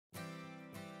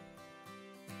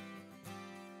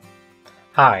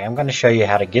Hi, I'm going to show you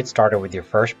how to get started with your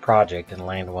first project in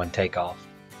LandOne Takeoff.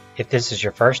 If this is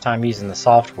your first time using the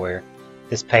software,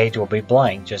 this page will be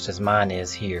blank just as mine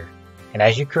is here. And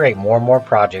as you create more and more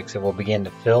projects, it will begin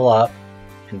to fill up,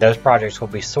 and those projects will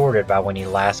be sorted by when you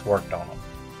last worked on them,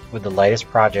 with the latest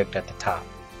project at the top.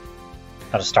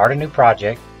 Now to start a new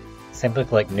project, simply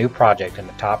click New Project in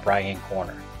the top right hand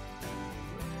corner.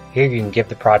 Here you can give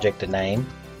the project a name,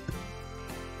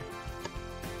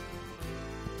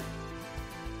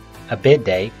 a bid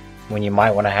date, when you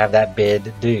might want to have that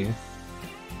bid due,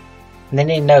 and then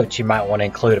any notes you might want to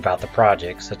include about the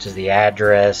project, such as the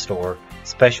address or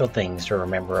special things to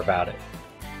remember about it.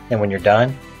 And when you're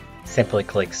done, simply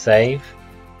click Save,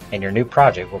 and your new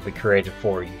project will be created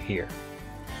for you here.